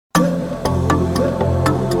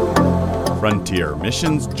Frontier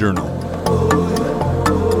Missions Journal.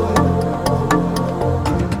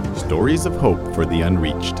 Stories of hope for the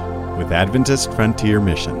unreached with Adventist Frontier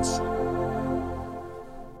Missions.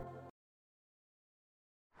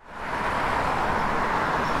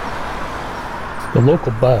 The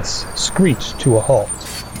local bus screeched to a halt,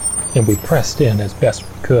 and we pressed in as best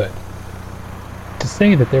we could. To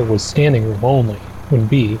say that there was standing room only would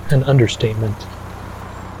be an understatement.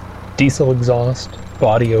 Diesel exhaust,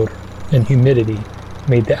 body odor, and humidity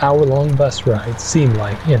made the hour-long bus ride seem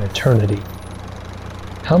like an eternity.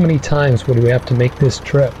 How many times would we have to make this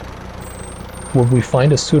trip? Would we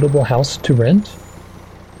find a suitable house to rent?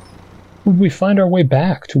 Would we find our way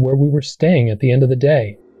back to where we were staying at the end of the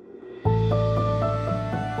day?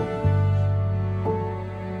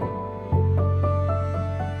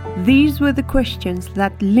 These were the questions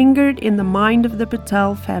that lingered in the mind of the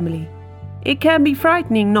Patel family. It can be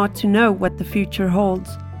frightening not to know what the future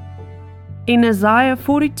holds. In Isaiah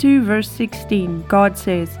 42 verse 16, God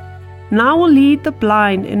says, "And I will lead the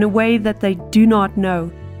blind in a way that they do not know,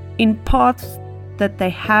 in paths that they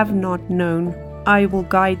have not known, I will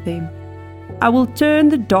guide them. I will turn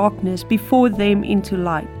the darkness before them into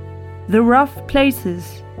light, the rough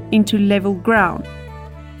places into level ground.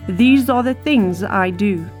 These are the things I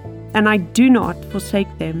do, and I do not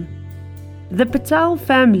forsake them." The Patel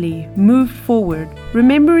family moved forward,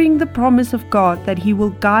 remembering the promise of God that He will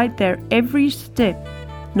guide their every step,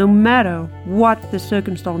 no matter what the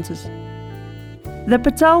circumstances. The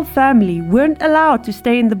Patel family weren't allowed to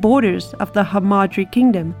stay in the borders of the Hamadri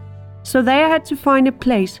kingdom, so they had to find a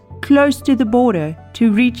place close to the border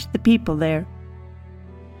to reach the people there.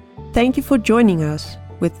 Thank you for joining us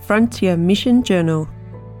with Frontier Mission Journal.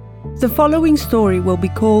 The following story will be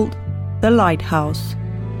called The Lighthouse.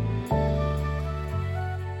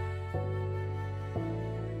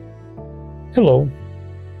 Hello,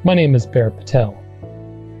 my name is Bear Patel.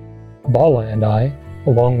 Bala and I,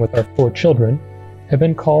 along with our 4 children, have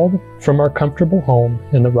been called from our comfortable home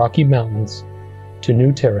in the Rocky Mountains to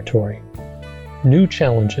new territory, new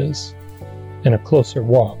challenges, and a closer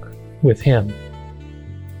walk with Him.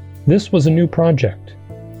 This was a new project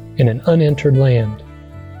in an unentered land.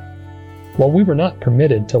 While we were not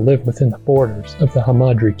permitted to live within the borders of the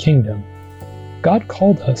Hamadri kingdom, God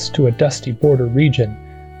called us to a dusty border region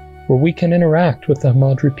where we can interact with the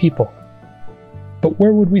Hamadri people. But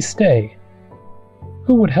where would we stay?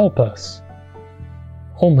 Who would help us?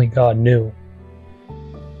 Only God knew.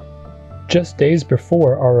 Just days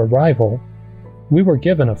before our arrival, we were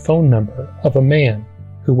given a phone number of a man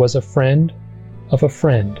who was a friend of a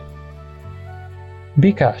friend.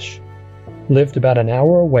 Bikash lived about an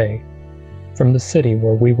hour away from the city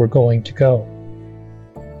where we were going to go.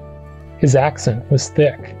 His accent was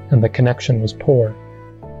thick and the connection was poor,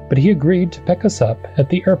 but he agreed to pick us up at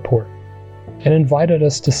the airport and invited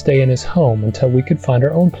us to stay in his home until we could find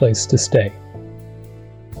our own place to stay.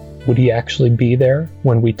 Would he actually be there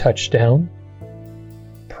when we touched down?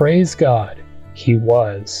 Praise God, he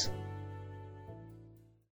was.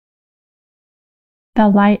 The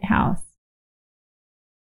Lighthouse.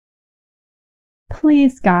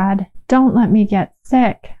 "Please, God, don't let me get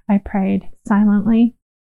sick," I prayed silently.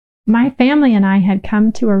 My family and I had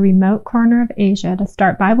come to a remote corner of Asia to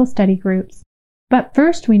start Bible study groups, but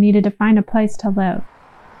first we needed to find a place to live.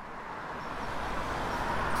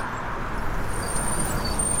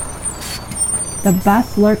 The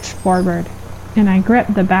bus lurched forward, and I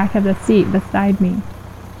gripped the back of the seat beside me.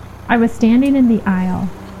 I was standing in the aisle,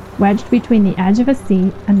 wedged between the edge of a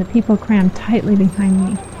seat and the people crammed tightly behind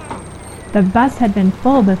me. The bus had been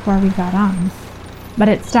full before we got on, but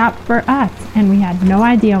it stopped for us, and we had no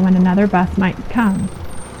idea when another bus might come.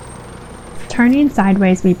 Turning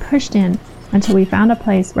sideways, we pushed in until we found a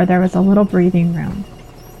place where there was a little breathing room.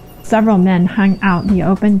 Several men hung out the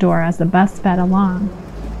open door as the bus sped along.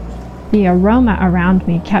 The aroma around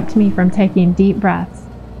me kept me from taking deep breaths,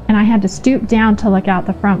 and I had to stoop down to look out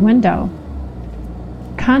the front window.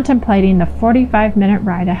 Contemplating the 45-minute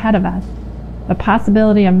ride ahead of us, the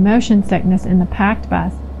possibility of motion sickness in the packed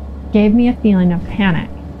bus gave me a feeling of panic.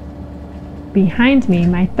 Behind me,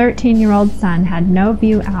 my 13-year-old son had no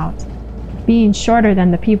view out, being shorter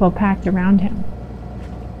than the people packed around him.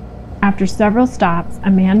 After several stops, a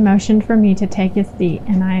man motioned for me to take his seat,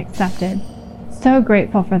 and I accepted, so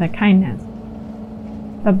grateful for the kindness.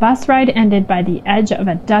 The bus ride ended by the edge of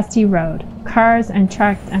a dusty road. Cars and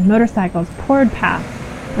trucks and motorcycles poured past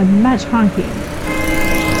with much honking.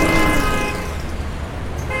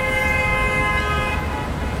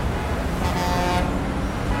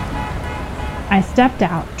 I stepped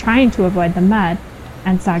out, trying to avoid the mud,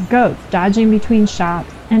 and saw goats dodging between shops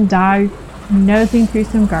and dogs nosing through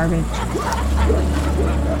some garbage.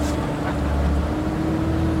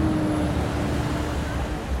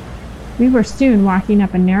 We were soon walking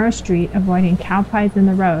up a narrow street, avoiding cow pies in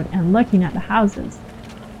the road and looking at the houses.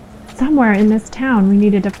 Somewhere in this town we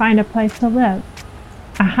needed to find a place to live.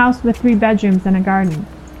 A house with 3 bedrooms and a garden.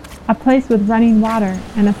 A place with running water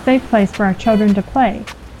and a safe place for our children to play.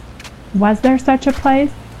 Was there such a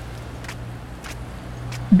place?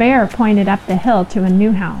 Bear pointed up the hill to a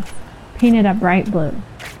new house, painted a bright blue.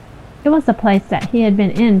 It was a place that he had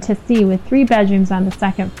been in to see with 3 bedrooms on the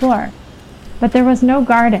 2nd floor, but there was no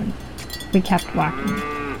garden. We kept walking.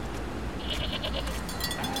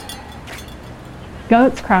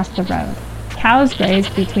 Goats crossed the road. Cows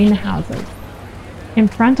grazed between the houses. In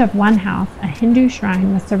front of one house, a Hindu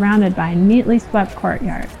shrine was surrounded by a neatly swept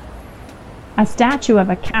courtyard. A statue of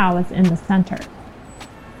a cow was in the center.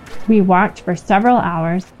 We walked for several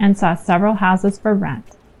hours and saw several houses for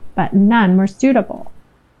rent, but none were suitable.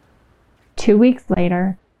 2 weeks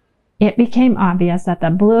later, it became obvious that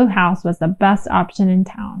the blue house was the best option in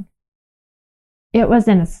town. It was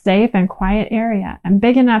in a safe and quiet area and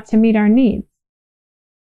big enough to meet our needs.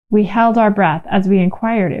 We held our breath as we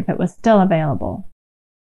inquired if it was still available.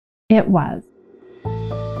 It was.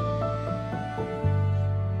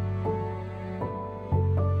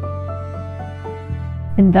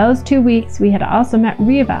 In those 2 weeks, we had also met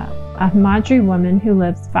Riva, a Hamadri woman who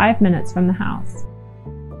lives 5 minutes from the house.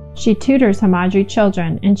 She tutors Hamadri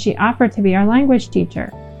children, and she offered to be our language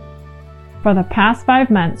teacher. For the past 5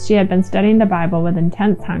 months, she had been studying the Bible with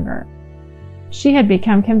intense hunger. She had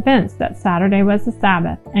become convinced that Saturday was the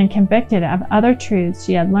Sabbath and convicted of other truths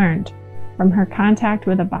she had learned from her contact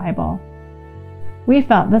with the Bible. We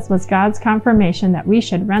felt this was God's confirmation that we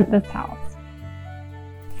should rent this house.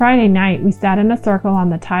 Friday night, we sat in a circle on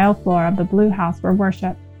the tile floor of the blue house for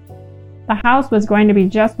worship. The house was going to be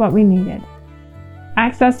just what we needed.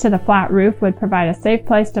 Access to the flat roof would provide a safe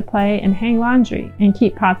place to play and hang laundry and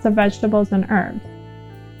keep pots of vegetables and herbs.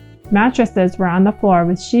 Mattresses were on the floor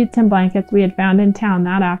with sheets and blankets we had found in town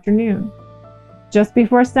that afternoon. Just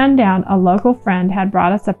before sundown, a local friend had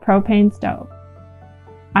brought us a propane stove.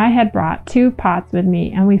 I had brought 2 pots with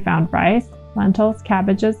me, and we found rice, lentils,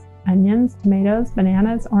 cabbages, onions, tomatoes,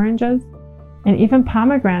 bananas, oranges, and even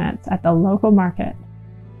pomegranates at the local market.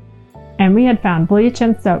 And we had found bleach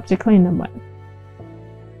and soap to clean them with.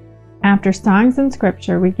 After songs and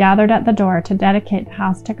scripture, we gathered at the door to dedicate the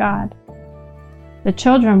house to God. The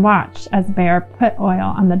children watched as Bear put oil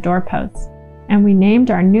on the doorposts, and we named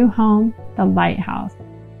our new home the Lighthouse.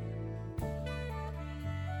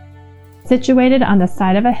 Situated on the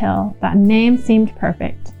side of a hill, that name seemed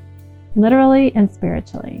perfect, literally and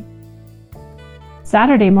spiritually.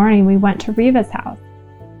 Saturday morning, we went to Riva's house.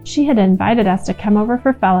 She had invited us to come over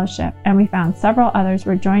for fellowship, and we found several others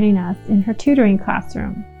were joining us in her tutoring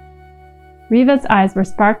classroom. Riva's eyes were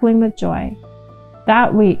sparkling with joy.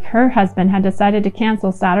 That week, her husband had decided to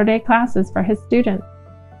cancel Saturday classes for his students.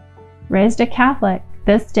 Raised a Catholic,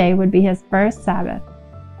 this day would be his first Sabbath.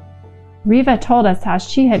 Riva told us how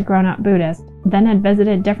she had grown up Buddhist, then had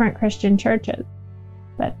visited different Christian churches.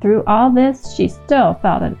 But through all this, she still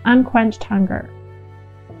felt an unquenched hunger.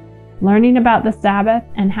 Learning about the Sabbath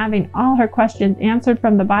and having all her questions answered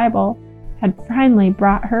from the Bible had finally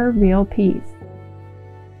brought her real peace.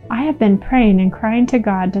 I have been praying and crying to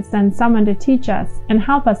God to send someone to teach us and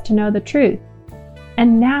help us to know the truth.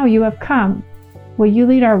 And now you have come. Will you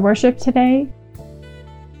lead our worship today?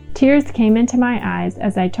 Tears came into my eyes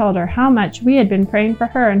as I told her how much we had been praying for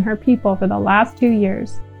her and her people for the last 2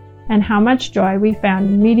 years, and how much joy we found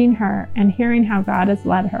in meeting her and hearing how God has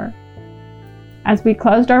led her. As we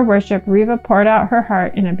closed our worship, Riva poured out her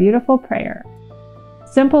heart in a beautiful prayer.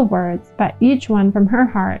 Simple words, but each one from her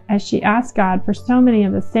heart as she asked God for so many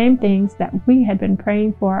of the same things that we had been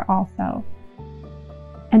praying for also.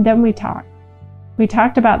 And then we talked. We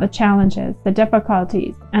talked about the challenges, the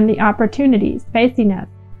difficulties, and the opportunities facing us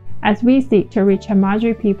as we seek to reach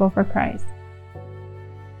Hamadri people for Christ.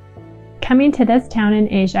 Coming to this town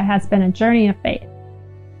in Asia has been a journey of faith.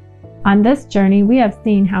 On this journey, we have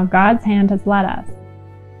seen how God's hand has led us.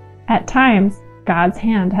 At times, God's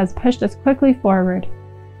hand has pushed us quickly forward,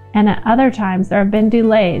 and at other times there have been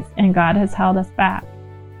delays and God has held us back.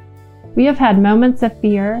 We have had moments of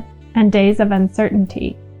fear and days of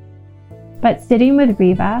uncertainty. But sitting with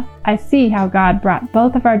Riva, I see how God brought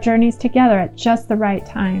both of our journeys together at just the right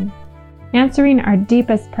time, answering our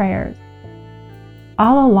deepest prayers.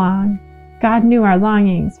 All along, God knew our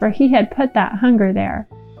longings, for He had put that hunger there.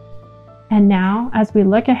 And now, as we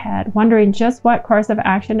look ahead, wondering just what course of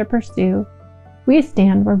action to pursue, we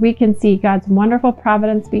stand where we can see God's wonderful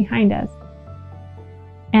providence behind us.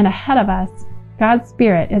 And ahead of us, God's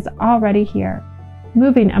Spirit is already here,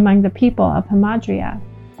 moving among the people of Hamadria.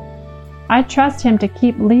 I trust Him to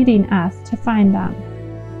keep leading us to find them.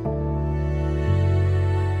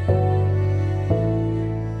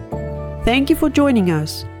 Thank you for joining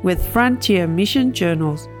us with Frontier Mission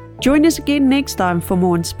Journals. Join us again next time for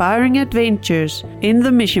more inspiring adventures in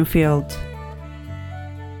the mission field.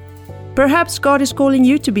 Perhaps God is calling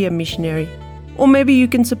you to be a missionary, or maybe you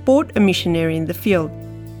can support a missionary in the field.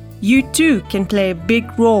 You too can play a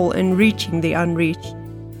big role in reaching the unreached.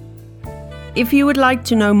 If you would like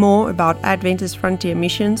to know more about Adventist Frontier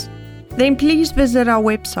Missions, then please visit our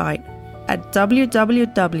website at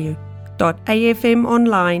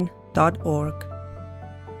www.afmonline.org.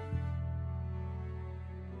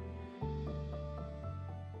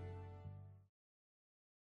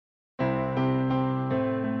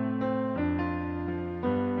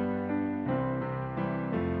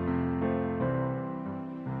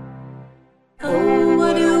 Oh,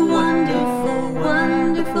 what a wonderful,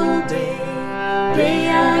 wonderful day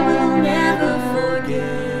I will never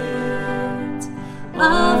forget.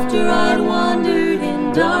 After I'd wandered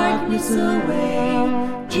in darkness away,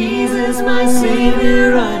 Jesus my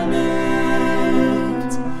Savior I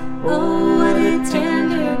met. Oh, what a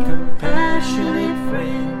tender, compassionate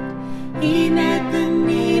friend. He met the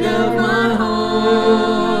need of my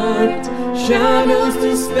heart. Shadows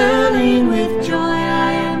dispelling with joy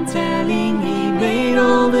I am telling, He made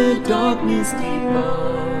all the darkness depart.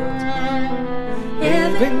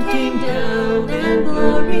 Heaven came down and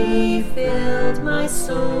glory filled my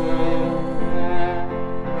soul.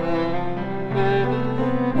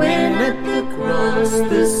 When at the cross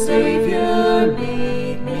the Savior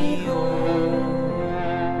made me whole,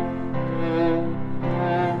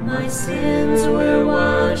 my sins were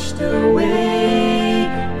washed away,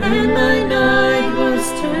 and my night was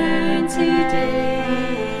turned to day.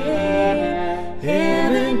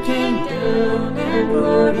 Heaven came down and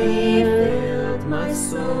glory filled my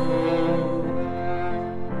soul.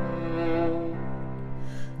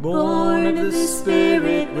 Born of the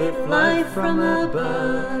Spirit with life from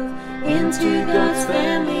above, into God's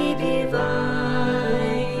family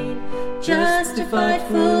divine, justified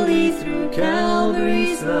fully through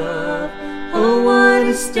Calvary's love. Oh, what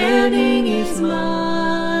a standing is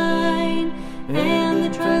mine! And the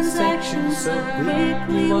transaction so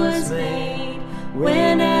quickly was made,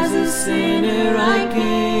 when as a sinner I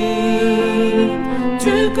came.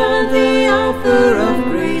 To God the author of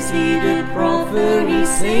grace He did proffer, He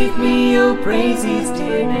saved me, oh praise His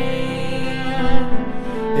dear name.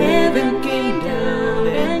 Heaven came down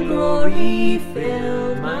and glory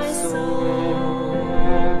filled my soul.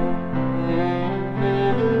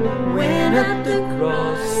 When at the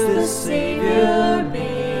cross the Savior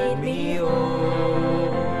made me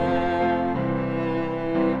whole,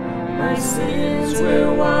 my sins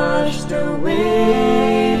were washed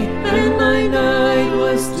away, and my night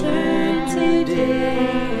was turned to day.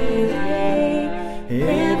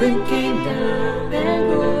 Heaven came down and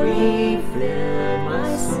glory filled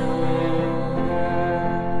my soul.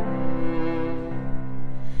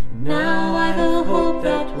 Now I've a hope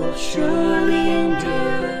that will surely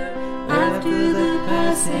endure after the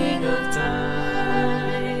passing of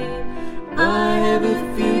time. I have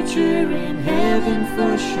a future in heaven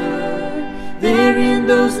for sure, there in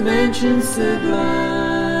those mansions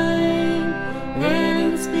sublime.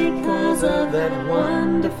 And it's because of that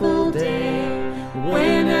wonderful day,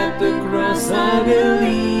 when at the cross I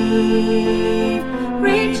believe,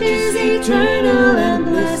 riches eternal and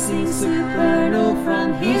blessings supernal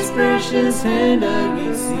from His precious hand I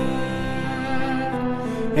received.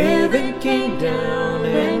 Heaven came down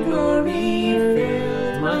and glory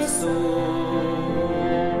filled my soul.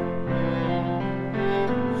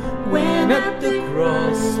 When at the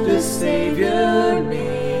cross the Savior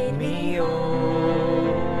made me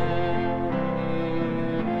whole,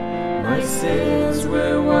 my sins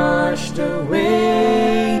were washed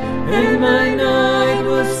away, and my night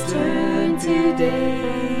was turned to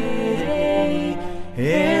day.